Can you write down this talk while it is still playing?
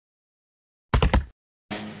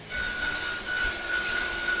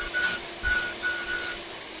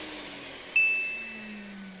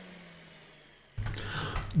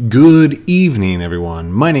Good evening,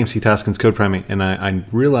 everyone. My name's Heath, Haskins, Code Primate, and I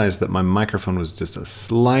realized that my microphone was just a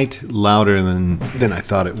slight louder than I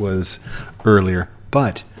thought it was earlier.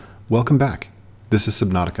 But welcome back. This is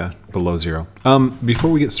Subnautica Below Zero. Before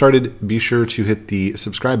we get started, be sure to hit the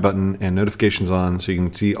subscribe button and notifications on so you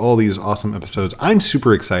can see all these awesome episodes. I'm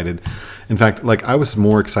super excited. In fact, I was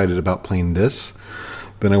more excited about playing this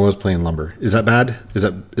than I was playing Lumber. Is that bad? Is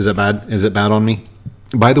that bad? Is it bad on me?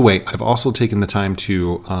 By the way, I've also taken the time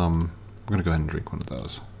to, we're going to go ahead and drink one of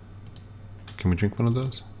those. Can we drink one of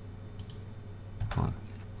those? Hold on.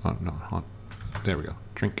 Oh, no, hold on. There we go.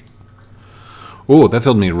 Drink. Oh, that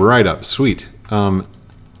filled me right up. Sweet. And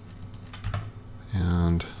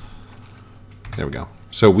there we go.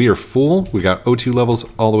 So we are full. We got O2 levels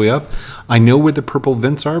all the way up. I know where the purple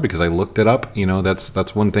vents are because I looked it up. You know,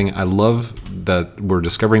 that's one thing. I love that we're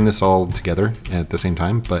discovering this all together at the same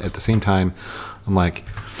time. But at the same time, I'm like,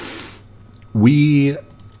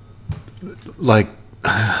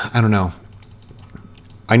 I don't know.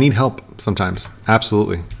 I need help sometimes.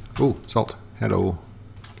 Absolutely. Oh, salt. Hello.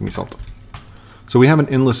 Give me salt. So we have an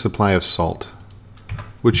endless supply of salt,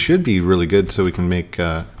 which should be really good so we can make,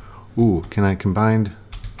 ooh, can I combine?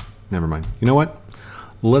 Never mind. You know what?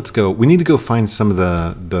 Let's go. We need to go find some of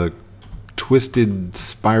the twisted,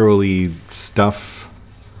 spirally stuff.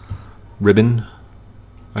 Ribbon,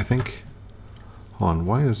 I think. Hold on,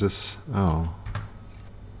 why is this? Oh,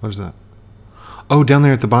 what is that? Oh, down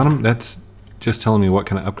there at the bottom? That's just telling me what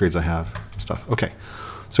kind of upgrades I have and stuff. Okay,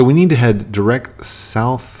 so we need to head direct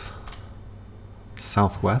southwest?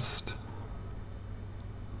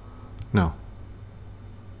 No.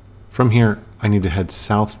 From here, I need to head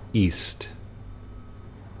southeast.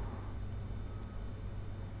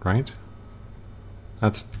 Right?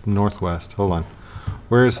 That's northwest. Hold on.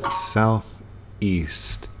 Where's southeast?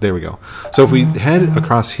 There we go. So if we head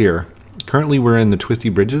across here, currently we're in the twisty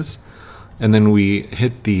bridges, and then we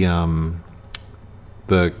hit the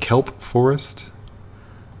kelp forest,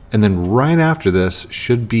 and then right after this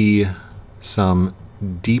should be some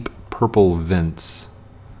deep purple vents.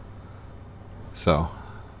 So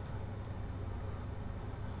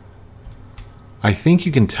I think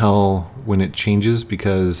you can tell when it changes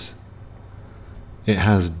because it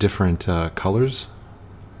has different colors.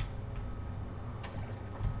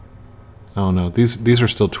 Oh no, these are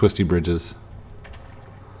still twisty bridges.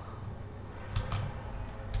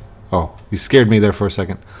 Oh, you scared me there for a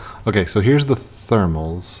second. Okay, so here's the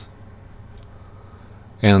thermals.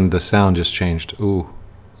 And the sound just changed. Ooh,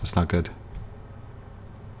 that's not good.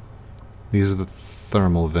 These are the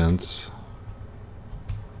thermal vents.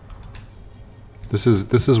 This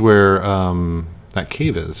is where that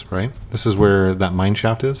cave is, right? This is where that mine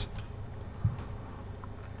shaft is.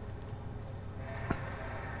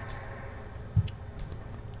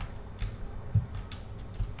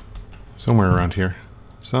 Somewhere around here.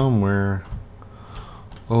 Somewhere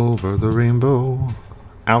over the rainbow.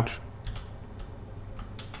 Ouch.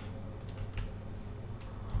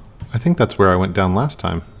 I think that's where I went down last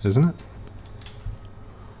time, isn't it?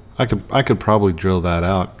 I could probably drill that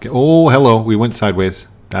out. Oh, hello. We went sideways.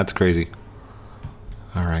 That's crazy.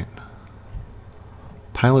 All right.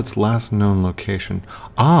 Pilot's last known location.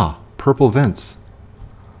 Ah, purple vents.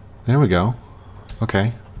 There we go.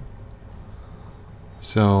 Okay.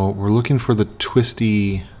 So we're looking for the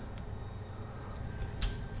twisty.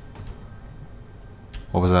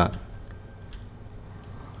 What was that?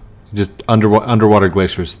 Just underwater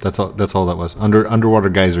glaciers. That's all that was. Underwater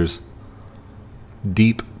geysers.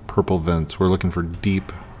 Deep purple vents. We're looking for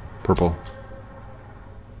deep purple.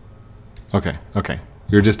 Okay, okay.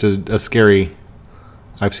 You're just a scary.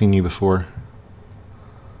 I've seen you before.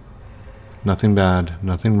 Nothing bad.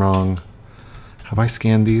 Nothing wrong. Have I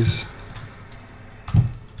scanned these?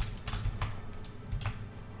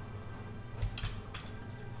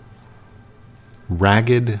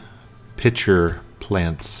 Ragged pitcher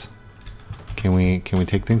plants. Can we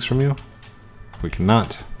take things from you? We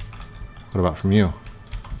cannot. What about from you?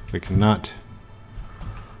 We cannot.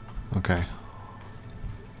 Okay.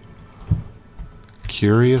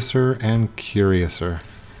 Curiouser and curiouser.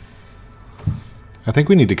 I think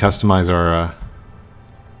we need to customize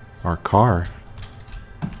our car.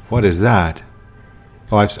 What is that?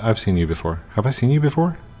 Oh, I've seen you before. Have I seen you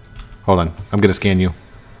before? Hold on. I'm gonna scan you.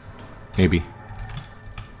 Maybe.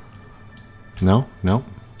 No? No?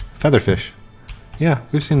 Featherfish. Yeah,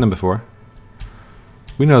 we've seen them before.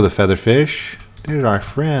 We know the featherfish. They're our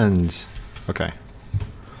friends. Okay.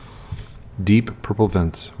 Deep purple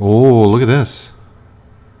vents. Oh, look at this.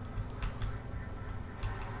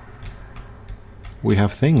 We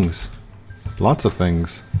have things. Lots of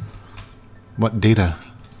things. What data?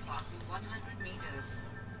 Passing 100 meters.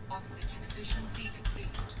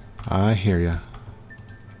 I hear ya.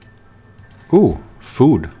 Ooh,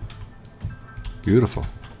 food. Beautiful.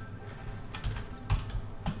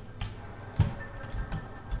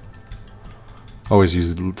 Always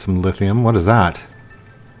use some lithium. What is that?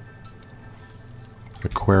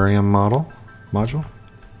 Aquarium module.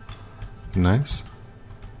 Nice.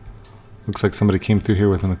 Looks like somebody came through here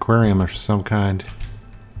with an aquarium of some kind.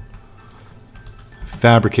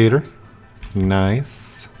 Fabricator.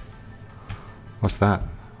 Nice. What's that?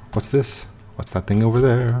 What's this? What's that thing over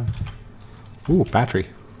there? Ooh, battery.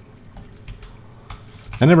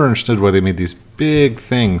 I never understood why they made these big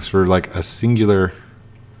things for like a singular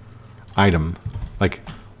item. Like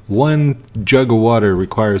one jug of water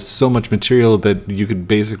requires so much material that you could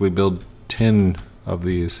basically build 10 of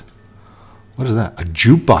these. What is that? A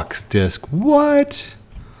jukebox disc. What?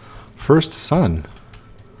 First sun.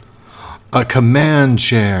 A command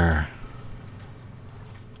chair.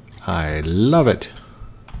 I love it.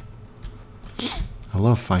 I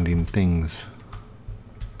love finding things.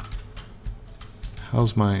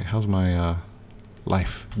 How's my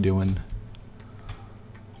life doing?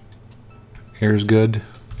 Air's good.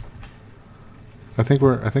 I think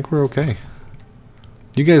we're okay.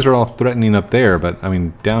 You guys are all threatening up there, but I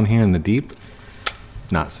mean down here in the deep,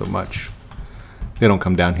 not so much. They don't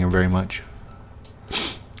come down here very much.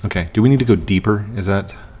 Okay, do we need to go deeper? Is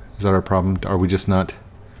that our problem? Are we just not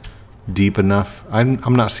deep enough?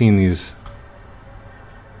 I'm not seeing these.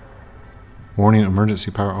 Warning,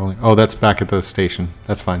 emergency power only. Oh, that's back at the station.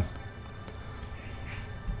 That's fine.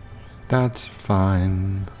 That's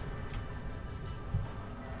fine.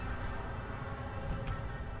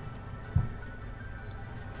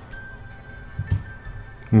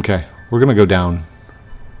 Okay, we're gonna go down.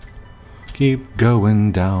 Keep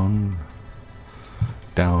going down.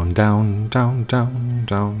 Down, down, down, down,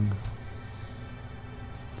 down.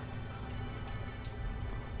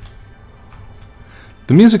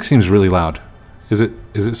 The music seems really loud. Is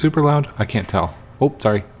it super loud? I can't tell. Oh,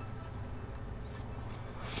 sorry.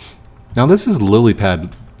 Now this is lily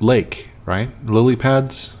pad lake, right? Lily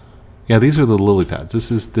pads? Yeah, these are the lily pads.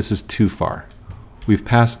 This is too far. We've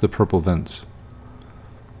passed the purple vents.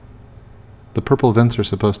 The purple vents are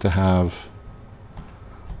supposed to have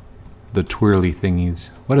the twirly thingies.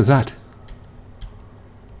 What is that?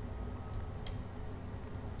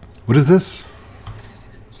 What is this?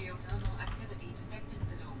 Significant geothermal activity detected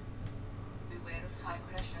below. Beware of high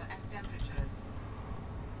pressure and temperatures.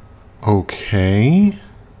 Okay.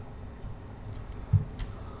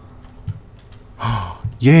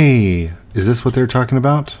 Yay! Is this what they're talking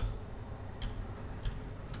about?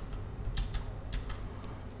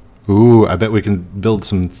 Ooh, I bet we can build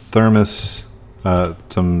some thermos,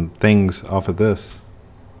 some things off of this.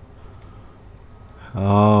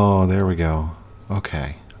 Oh, there we go.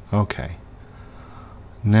 Okay, okay.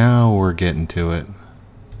 Now we're getting to it.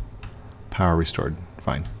 Power restored.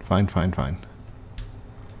 Fine, fine, fine, fine.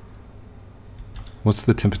 What's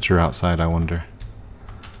the temperature outside, I wonder?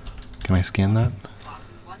 Can I scan that?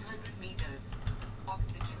 100 meters.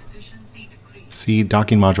 Oxygen efficiency decreased. See,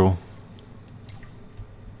 docking module.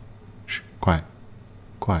 Shh, quiet.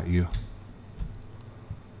 Quiet, you.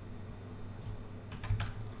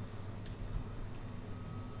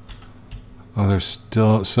 Oh, there's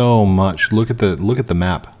still so much. Look at the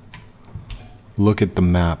map. Look at the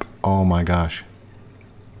map. Oh my gosh.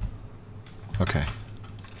 Okay.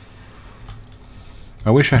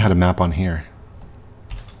 I wish I had a map on here.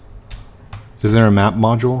 Is there a map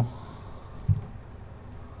module?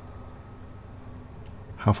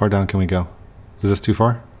 How far down can we go? Is this too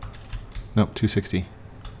far? Nope, 260.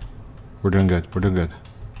 We're doing good. We're doing good.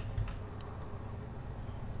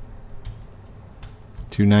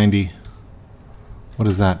 290. What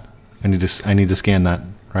is that? I need to scan that,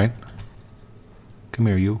 right? Come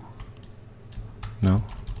here, you. No?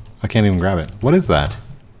 I can't even grab it. What is that?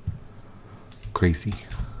 Crazy.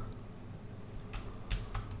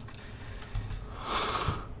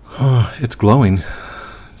 Oh, it's glowing.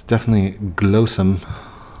 It's definitely glowsome.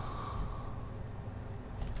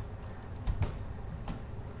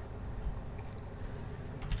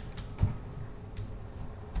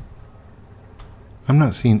 I'm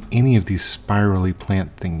not seeing any of these spirally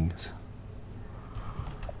plant things.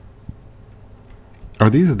 Are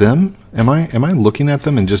these them? Am I looking at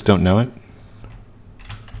them and just don't know it?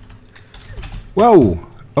 Whoa!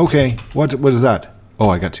 Okay, what is that? Oh,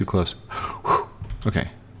 I got too close. Okay.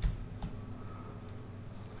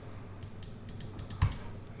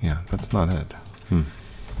 Yeah, that's not it. I'm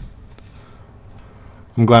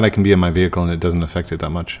glad I can be in my vehicle and it doesn't affect it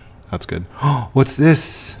that much. That's good. Oh, what's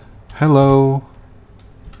this? Hello.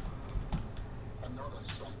 Another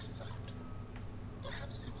slight fact.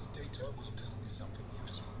 Perhaps it's data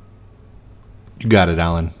You got it,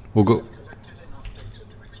 Alan. We'll go. Collected enough data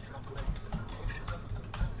to extrapolate the location of the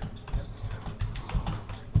component necessary to solve the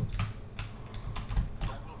body. I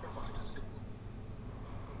will provide a signal.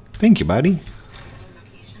 Thank you, buddy.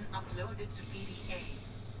 Location uploaded to PDA.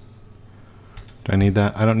 Do I need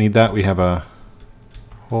that? I don't need that. We have a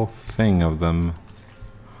whole thing of them.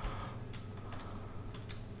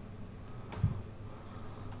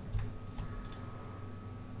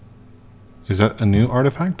 Is that a new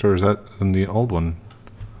artifact or is that in the old one?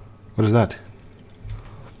 What is that?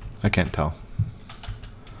 I can't tell.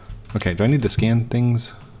 Okay, do I need to scan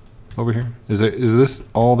things over here? Is this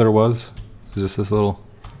all there was? Is this little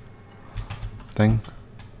thing?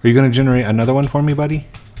 Are you going to generate another one for me, buddy?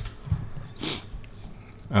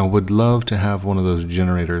 I would love to have one of those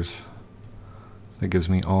generators that gives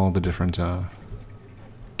me all the different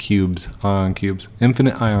cubes, ion cubes,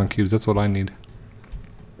 infinite ion cubes. That's what I need.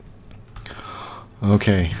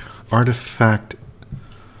 Okay, artifact.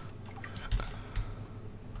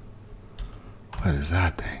 What is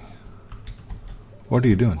that thing? What are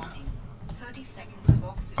you doing? 30 seconds of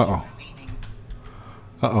oxygen remaining.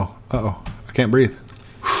 Uh-oh, uh-oh. I can't breathe.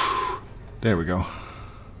 There we go.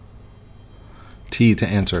 T to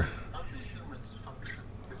answer. How do humans function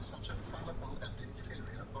with such a fallible and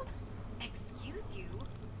inferior body? Excuse you?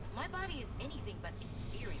 My body is anything but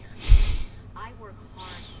inferior. I work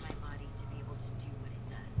hard for my body to be able to do what it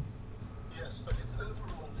does. Yes, but its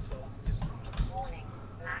overall form is not a Warning.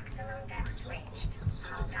 Maximum depth reached.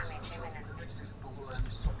 Hull damage imminent. primitive ball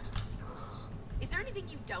and socket droids. Is there anything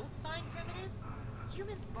you don't find primitive?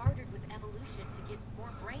 Humans bartered with evolution to get more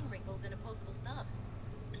brain wrinkles and opposable thumbs.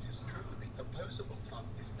 It is true the opposable thumb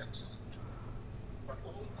is excellent, but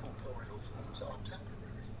all corporeal forms are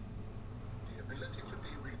temporary. The ability to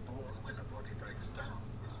be reborn when a body breaks down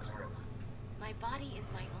is paramount. My body is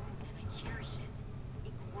my own and I cherish it.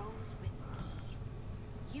 It grows with me.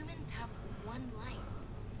 Humans have one life.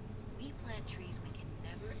 We plant trees we can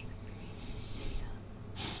never experience the shade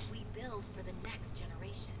of. We build for the next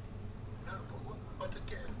generation. Noble, but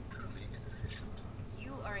again truly inefficient.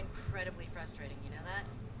 You are incredibly frustrating, you know that?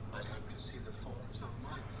 I hope to see the forms of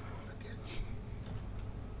my people again.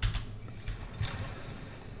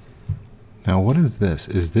 Now what is this?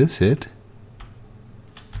 Is this it?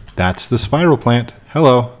 That's the spiral plant.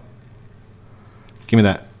 Hello. Give me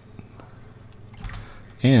that.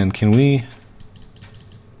 And can we...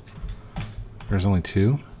 There's only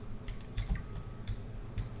two.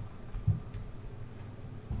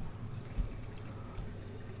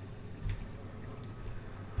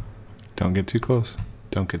 Don't get too close.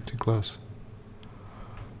 Don't get too close.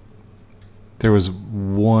 There was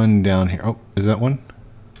one down here. Oh, is that one?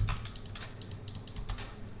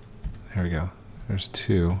 There we go. There's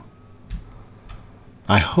two.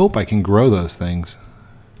 I hope I can grow those things,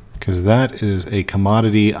 because that is a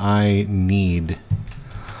commodity I need.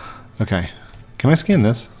 Okay. Can I scan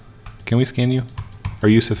this? Can we scan you? Are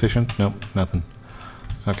you sufficient? Nope, nothing.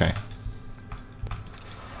 Okay.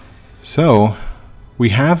 So, we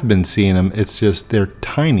have been seeing them. It's just they're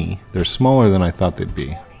tiny. They're smaller than I thought they'd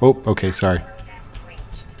be. Oh, okay, sorry.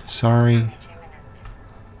 Sorry.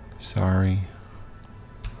 Sorry.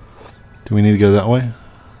 Do we need to go that way?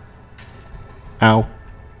 Ow.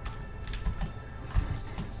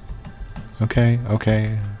 Okay,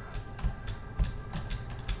 okay.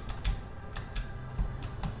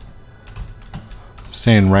 I'm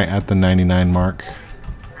staying right at the 99 mark.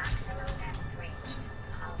 Maximum depth reached.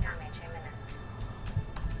 Hull damage imminent.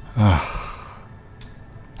 Ah,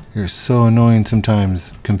 you're so annoying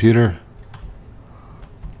sometimes, computer.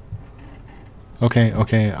 Okay,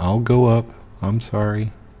 okay, I'll go up. I'm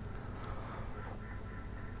sorry.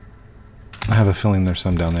 I have a feeling there's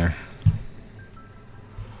some down there.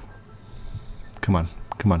 Come on,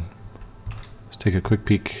 come on. Let's take a quick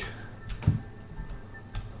peek.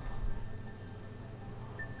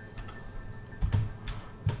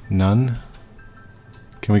 None?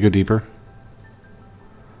 Can we go deeper?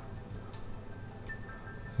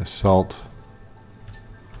 Assault.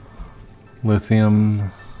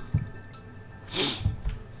 Lithium.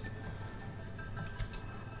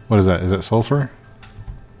 What is that? Is that sulfur?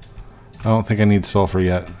 I don't think I need sulfur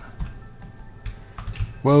yet.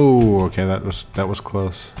 Whoa, okay, that was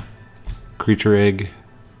close. Creature egg.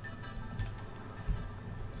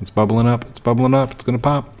 It's bubbling up, it's bubbling up, it's gonna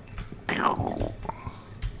pop.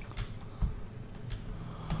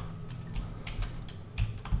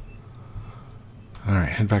 Alright,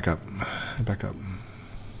 head back up. Head back up.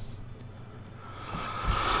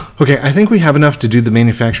 Okay, I think we have enough to do the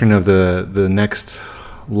manufacturing of the next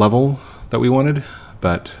level that we wanted,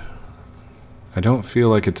 but I don't feel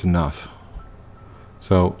like it's enough.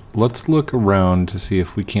 So let's look around to see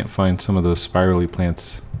if we can't find some of those spirally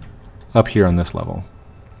plants up here on this level.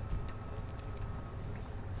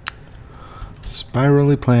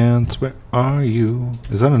 Spirally plants, where are you?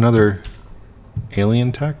 Is that another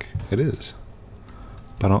alien tech? It is.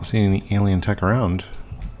 But I don't see any alien tech around.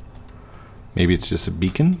 Maybe it's just a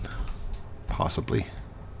beacon? Possibly.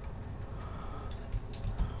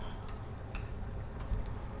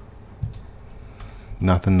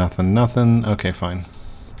 Nothing, nothing, nothing. Okay, fine.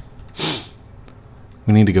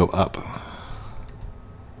 We need to go up.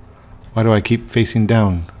 Why do I keep facing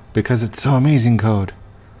down? Because it's so amazing, code.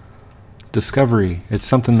 Discovery. It's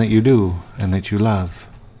something that you do and that you love.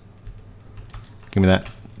 Give me that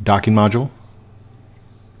docking module.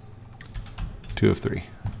 2 of 3.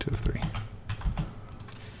 2 of 3.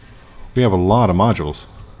 We have a lot of modules.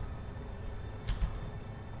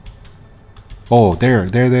 Oh, there.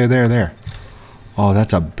 Oh,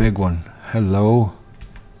 that's a big one. Hello.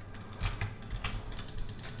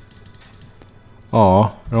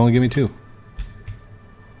 Oh, it only gave me 2.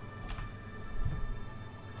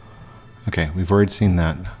 Okay, we've already seen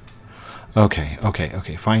that. Okay.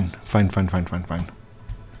 Fine.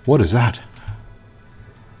 What is that?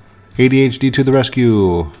 ADHD to the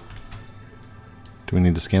rescue. Do we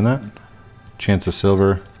need to scan that? Chance of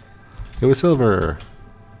silver. It was silver.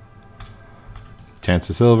 Chance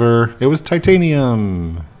of silver. It was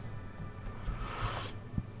titanium.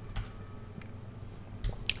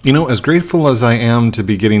 You know, as grateful as I am to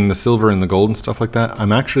be getting the silver and the gold and stuff like that,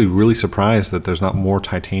 I'm actually really surprised that there's not more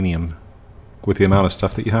titanium with the amount of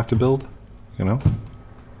stuff that you have to build, you know?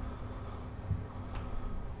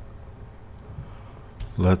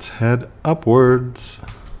 Let's head upwards.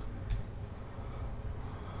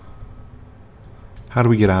 How do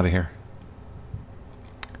we get out of here?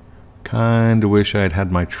 Kinda wish I'd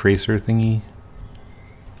had my tracer thingy.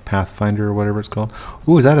 Pathfinder or whatever it's called.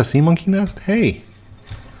 Ooh, is that a sea monkey nest? Hey!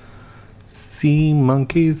 Sea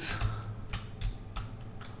monkeys.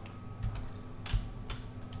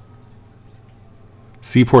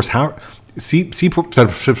 Seaport's sea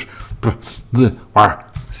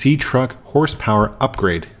truck horsepower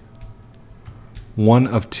upgrade. 1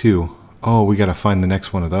 of 2. Oh, we gotta find the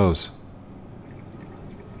next one of those.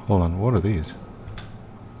 Hold on, what are these?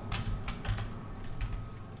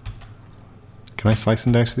 Can I slice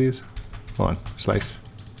and dice these? Hold on, slice.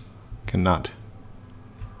 Cannot.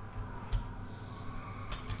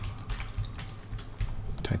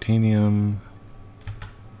 Titanium.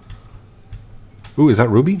 Ooh, is that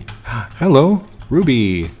Ruby? Hello,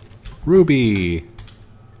 Ruby. Ruby.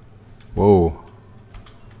 Whoa.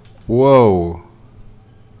 Whoa.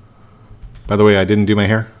 By the way, I didn't do my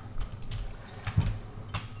hair.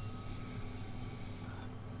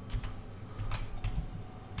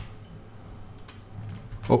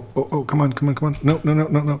 Oh, come on.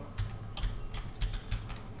 No.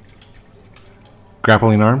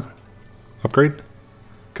 Grappling arm. Upgrade.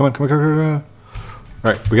 Come on.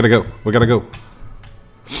 Alright, we gotta go.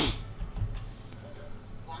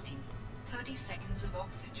 Warning. 30 seconds of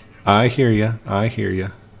oxygen. I hear ya.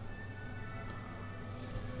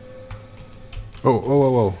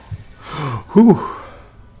 Oh. Whew.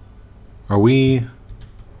 Are we...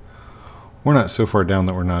 We're not so far down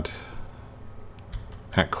that we're not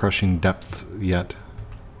at crushing depths yet.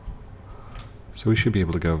 So we should be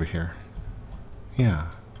able to go over here. Yeah.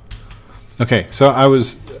 Okay, so I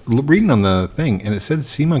was reading on the thing, and it said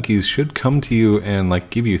sea monkeys should come to you and like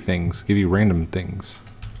give you things, give you random things.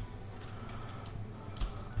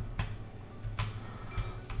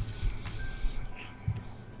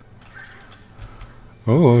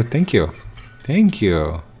 Oh, thank you. Thank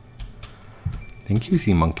you,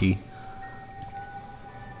 sea monkey.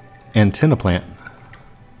 Antenna plant.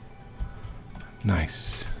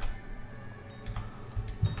 Nice.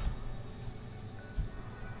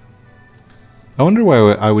 I wonder why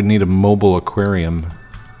I would need a mobile aquarium.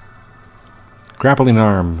 Grappling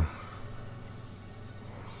arm.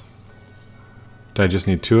 Did I just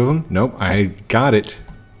need 2 of them? Nope, I got it.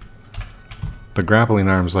 The grappling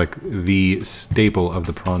arm's like the staple of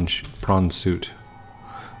the prawn suit.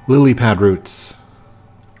 Lily pad roots.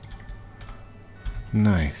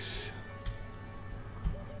 Nice.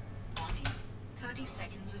 30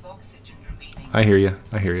 seconds of oxygen remaining. I hear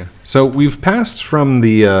you. So we've passed from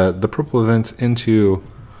the purple events into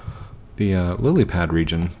the lily pad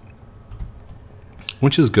region,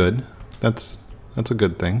 which is good. That's a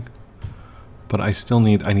good thing. But I still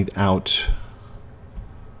need out.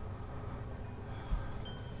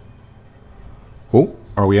 Oh,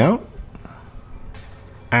 are we out?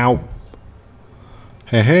 Ow.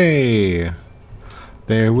 Hey.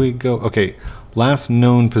 There we go. Okay, Last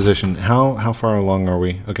known position. How far along are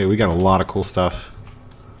we? Okay, we got a lot of cool stuff.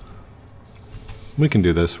 We can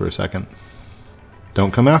do this for a second.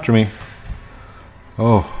 Don't come after me.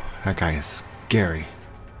 Oh, that guy is scary.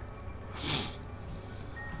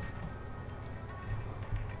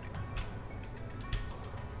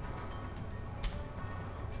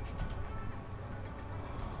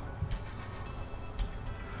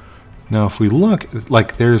 Now, if we look,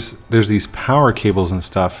 like there's these power cables and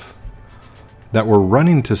stuff that were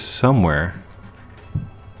running to somewhere.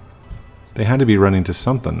 They had to be running to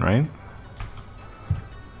something, right?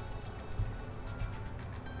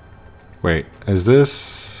 Wait, is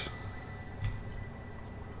this...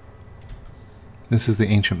 This is the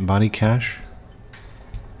ancient body cache?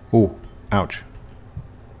 Oh, ouch.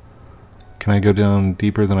 Can I go down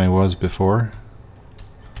deeper than I was before?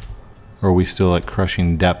 Or are we still at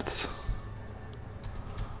crushing depths?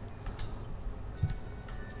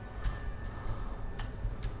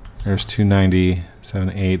 There's 290,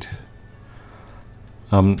 78.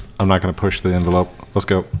 I'm not going to push the envelope. Let's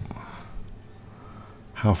go.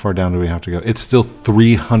 How far down do we have to go? It's still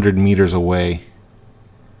 300 meters away.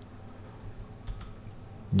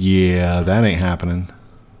 Yeah, that ain't happening.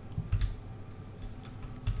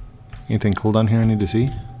 Anything cool down here I need to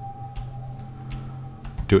see?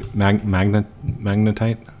 Do it.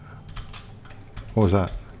 Magnetite? What was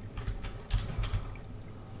that?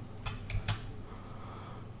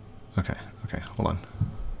 Okay, hold on.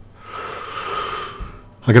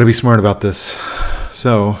 I gotta be smart about this.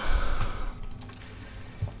 So,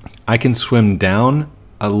 I can swim down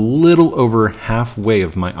a little over halfway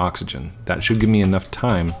of my oxygen. That should give me enough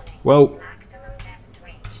time. Whoa! Maximum depth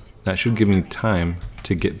reached. That should give me time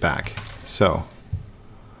to get back. So,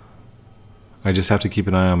 I just have to keep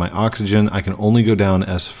an eye on my oxygen. I can only go down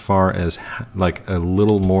as far as like a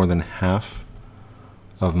little more than half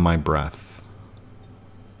of my breath.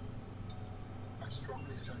 I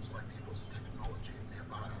strongly sense my people's technology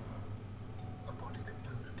nearby. A body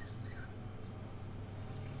component is near.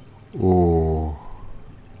 Oh.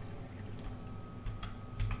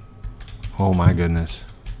 Oh my goodness.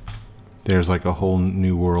 There's like a whole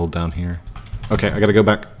new world down here. Okay, I gotta go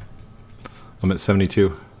back. I'm at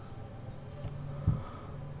 72.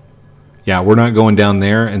 Yeah, we're not going down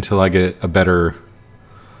there until I get a better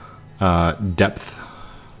depth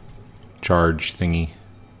charge thingy.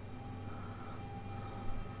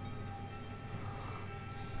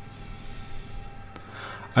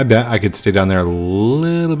 I bet I could stay down there a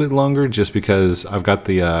little bit longer just because I've got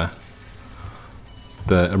the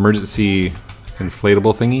emergency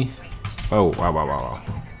inflatable thingy. Oh, wow.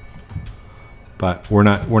 But we're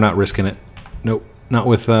not risking it. Nope. Not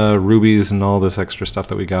with rubies and all this extra stuff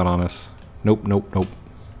that we got on us. Nope.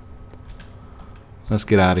 Let's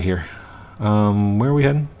get out of here. Where are we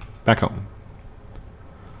heading? Back home.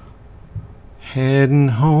 Heading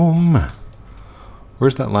home.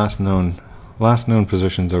 Where's that last known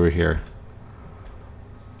position's over here.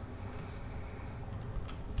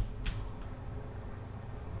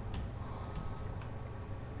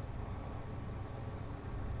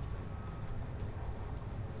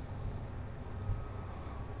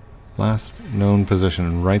 Last known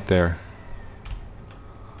position right there.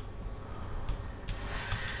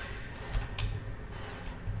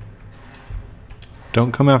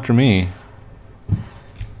 Don't come after me.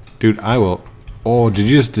 Dude, I will. Oh, did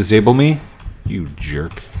you just disable me? You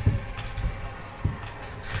jerk.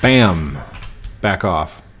 Bam! Back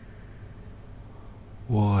off.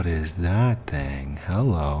 What is that thing?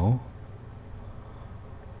 Hello.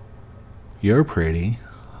 You're pretty.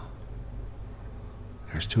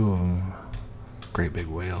 There's two of them. Great big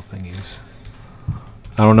whale thingies.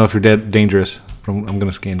 I don't know if you're dead dangerous. I'm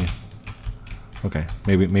gonna scan you. Okay,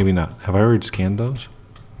 maybe not. Have I already scanned those?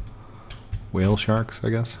 Whale sharks, I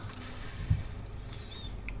guess.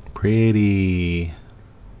 Pretty.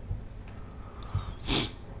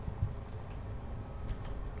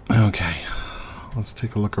 Okay, let's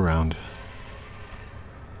take a look around.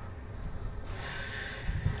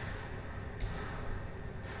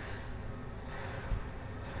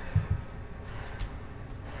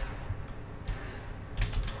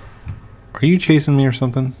 Are you chasing me or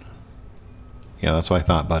something? Yeah, that's what I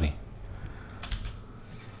thought, buddy.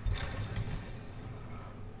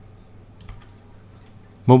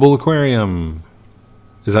 Mobile aquarium.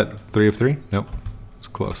 Is that 3 of 3? Nope. It's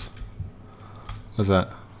close. What's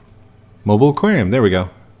that? Mobile aquarium. There we go.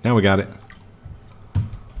 Now we got it.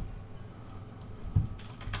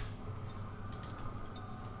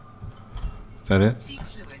 Is that it? See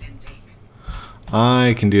fluid intake.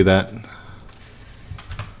 I can do that.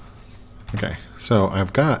 Okay, so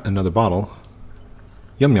I've got another bottle.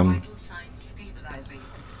 Yum yum. Vital signs stable.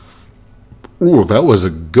 Ooh, that was a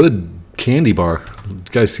good candy bar. You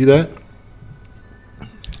guys see that?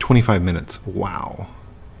 25 minutes. Wow.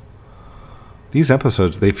 These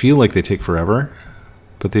episodes, they feel like they take forever,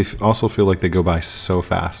 but they also feel like they go by so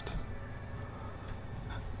fast.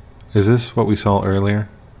 Is this what we saw earlier?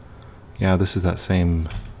 Yeah, this is that same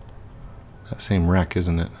wreck,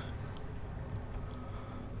 isn't it?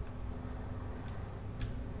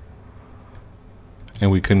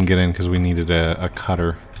 And we couldn't get in because we needed a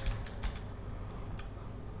cutter.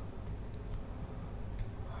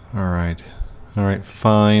 Alright. Alright,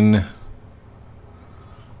 fine.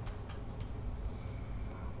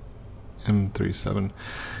 M37.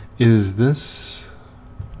 Is this...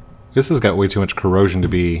 This has got way too much corrosion to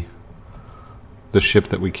be the ship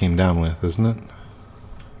that we came down with, isn't it?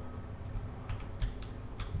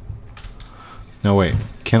 Now wait,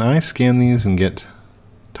 can I scan these and get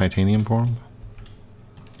titanium for them?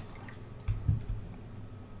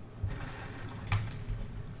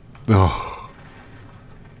 Oh.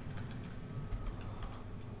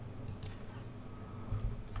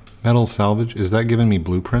 Metal salvage, is that giving me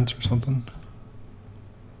blueprints or something?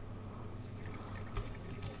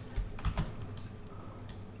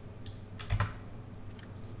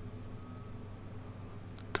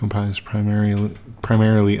 Comprised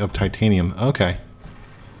primarily of titanium. Okay.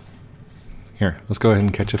 Here, let's go ahead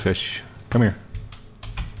and catch a fish. Come here.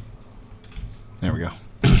 There we go.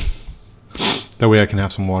 That way I can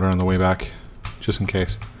have some water on the way back, just in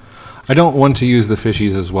case. I don't want to use the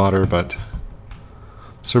fishies as water, but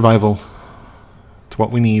survival. It's what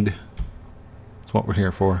we need. It's what we're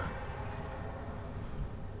here for.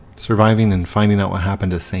 Surviving and finding out what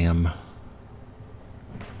happened to Sam.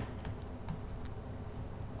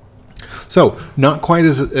 So, not quite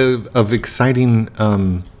as of exciting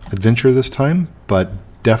adventure this time, but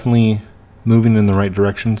definitely moving in the right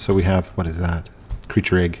direction. So we have, what is that?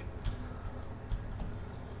 Creature egg.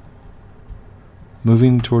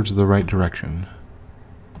 Moving towards the right direction.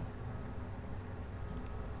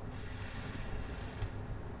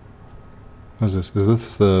 What is this? Is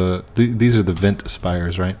this these are the vent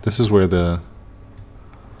spires, right? This is where the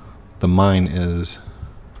mine is.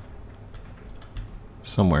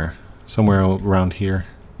 Somewhere around here.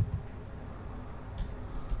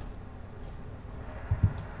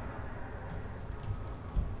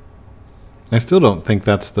 I still don't think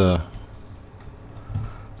that's the...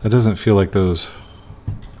 That doesn't feel like those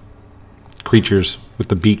creatures with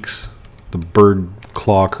the beaks. The bird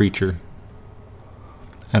claw creature.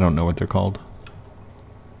 I don't know what they're called.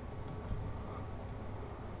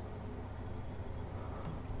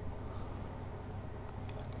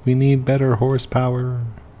 We need better horsepower.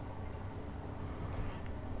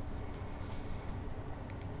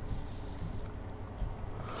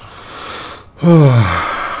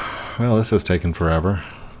 Well, this has taken forever.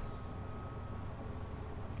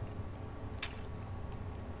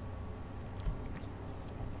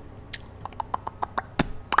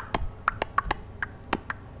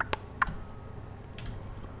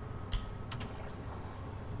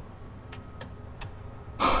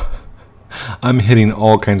 I'm hitting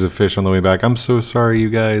all kinds of fish on the way back. I'm so sorry,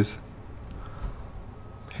 you guys.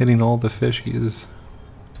 Hitting all the fishies.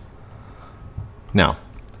 Now,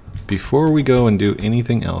 before we go and do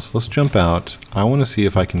anything else, let's jump out. I want to see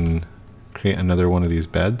if I can create another one of these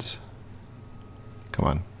beds. Come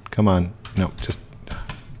on. Come on. No, just...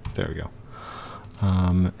 There we go.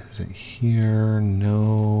 Is it here?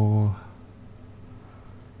 No.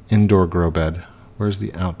 Indoor grow bed. Where's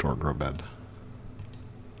the outdoor grow bed?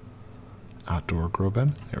 Outdoor grow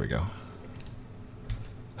bed. There we go.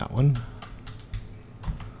 That one.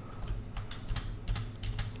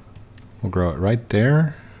 We'll grow it right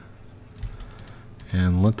there.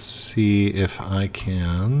 And let's see if I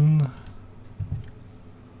can...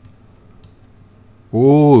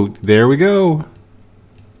 Oh, there we go.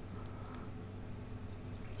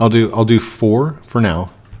 I'll do 4 for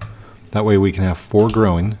now. That way we can have 4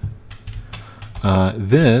 growing.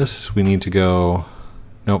 This we need to go...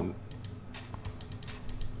 Nope.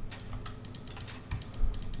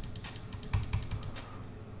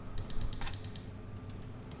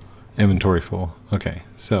 Inventory full. Okay,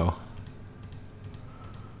 so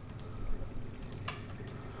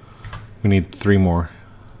we need 3 more.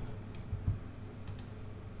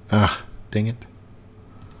 Ah, dang it.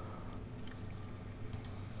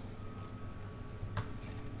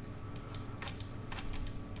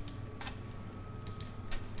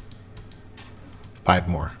 Five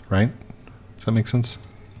more, right? Does that make sense?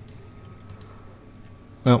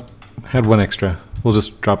 Well, had 1 extra. We'll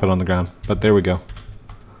just drop it on the ground, but there we go.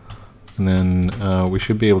 And then we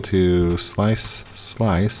should be able to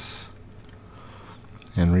slice,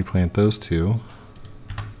 And replant those two.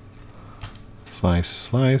 Slice,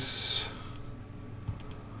 slice.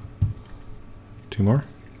 2 more.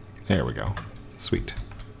 There we go. Sweet.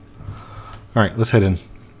 All right, let's head in.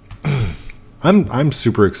 I'm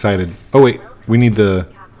super excited. Oh wait, we need the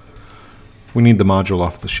module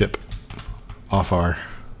off the ship, off our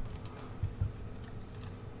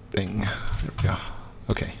thing. There we go.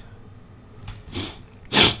 Okay.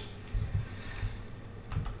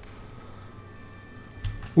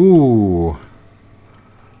 Ooh,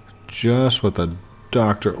 just what the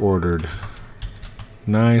doctor ordered.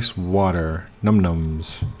 Nice water.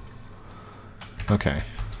 Num-nums. Okay.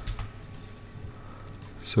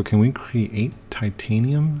 So can we create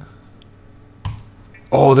titanium?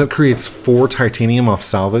 Oh, that creates 4 titanium off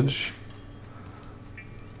salvage.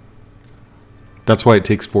 That's why it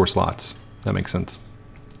takes 4 slots. That makes sense.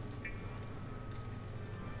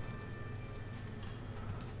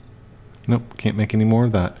 Nope, can't make any more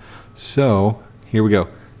of that. So, here we go.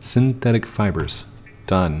 Synthetic fibers.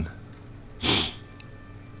 Done.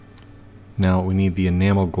 Now we need the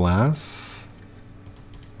enamel glass.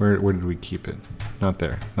 Where did we keep it? Not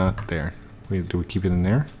there. Not there. Wait, did we keep it in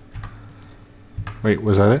there? Wait,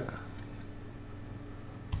 was that it?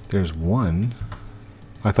 There's 1.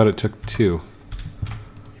 I thought it took 2.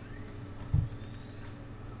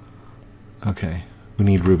 Okay. We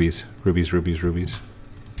need rubies. Rubies, rubies, rubies.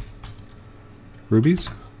 Rubies?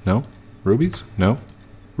 No. Rubies? No.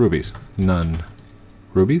 Rubies. None.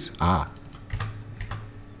 Rubies? Ah.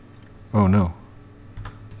 Oh no.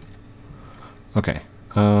 Okay.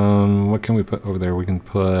 What can we put over there? We can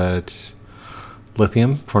put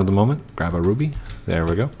lithium for the moment. Grab a ruby. There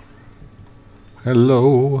we go.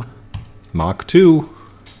 Hello. Mach 2.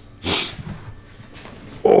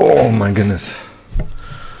 Oh my goodness.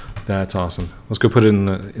 That's awesome. Let's go put it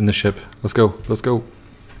in the ship. Let's go. Let's go.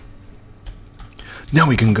 Now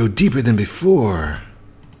we can go deeper than before.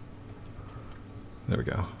 There we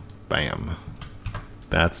go. Bam.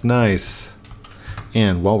 That's nice.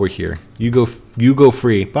 And while we're here, you go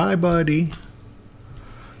free. Bye, buddy.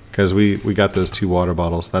 Because we got those 2 water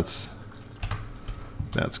bottles. That's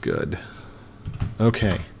good.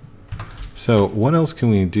 Okay. So what else can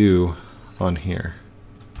we do on here?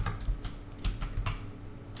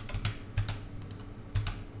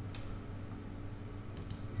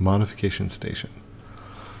 Modification station.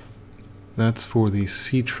 That's for the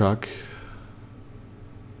sea truck.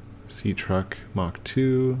 Sea truck Mach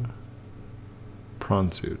 2.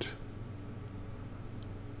 Prawn suit.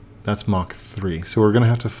 That's Mach 3. So we're going to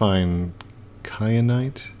have to find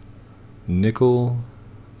kyanite, nickel,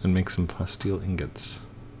 and make some plasteel ingots.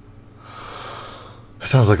 That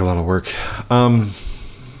sounds like a lot of work.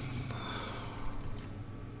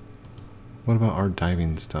 What about our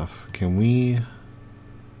diving stuff? Can we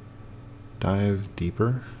dive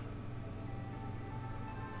deeper?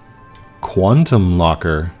 Quantum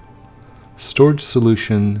locker. Storage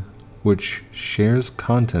solution which shares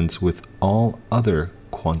contents with all other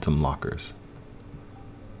quantum lockers.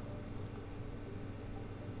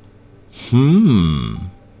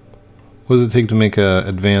 What does it take to make a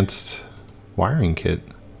advanced wiring kit?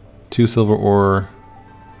 2 silver ore,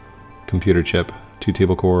 computer chip, 2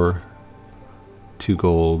 table core, 2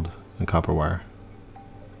 gold, and copper wire.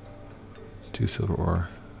 2 silver ore.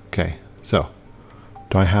 Okay, so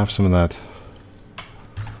do I have some of that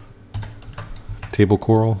table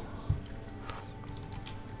coral?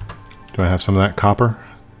 Do I have some of that copper?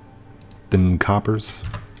 Them coppers?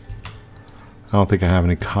 I don't think I have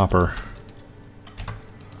any copper.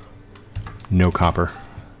 No copper.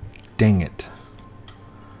 Dang it.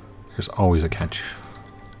 There's always a catch.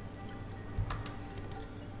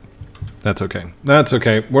 That's okay. That's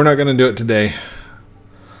okay. We're not going to do it today.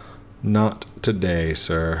 Not today,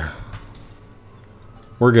 sir.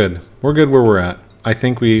 We're good. We're good where we're at. I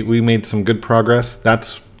think we made some good progress.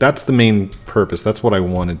 That's the main purpose. That's what I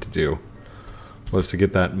wanted to do, was to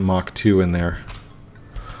get that Mach 2 in there.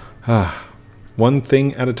 One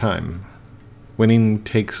thing at a time. Winning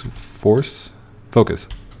takes focus.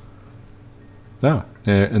 Ah,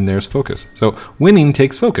 and there's focus. So winning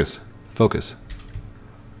takes focus. Focus.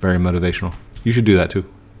 Very motivational. You should do that too.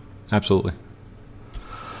 Absolutely.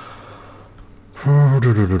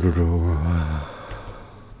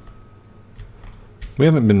 We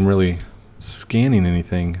haven't been really scanning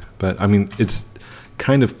anything, but I mean, it's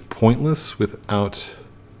kind of pointless without...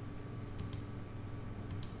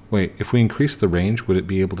 Wait, if we increase the range, would it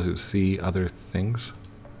be able to see other things?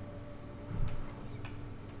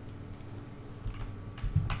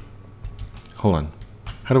 Hold on.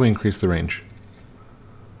 How do we increase the range?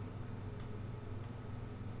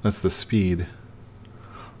 That's the speed.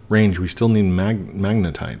 range. We still need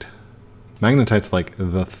magnetite. Magnetite's like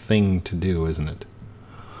the thing to do, isn't it?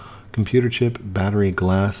 Computer chip, battery,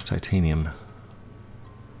 glass, titanium.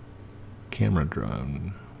 Camera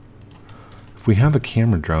drone. If we have a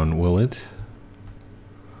camera drone, will it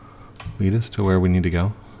lead us to where we need to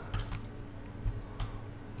go?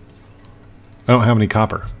 I don't have any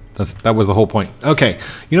copper. That was the whole point. Okay,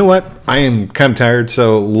 you know what? I am kind of tired,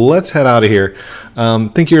 so let's head out of here.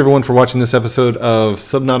 Thank you everyone for watching this episode of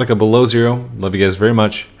Subnautica Below Zero. Love you guys very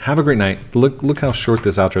much. Have a great night. Look how short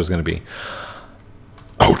this outro is going to be.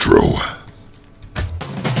 Outro.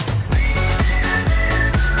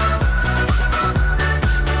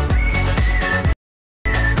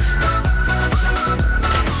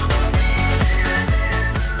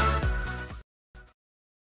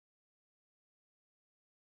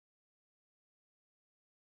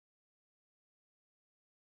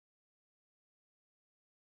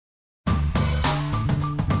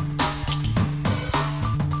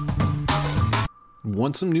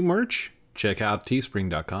 Want some new merch? Check out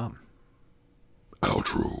teespring.com.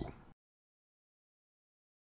 Outro.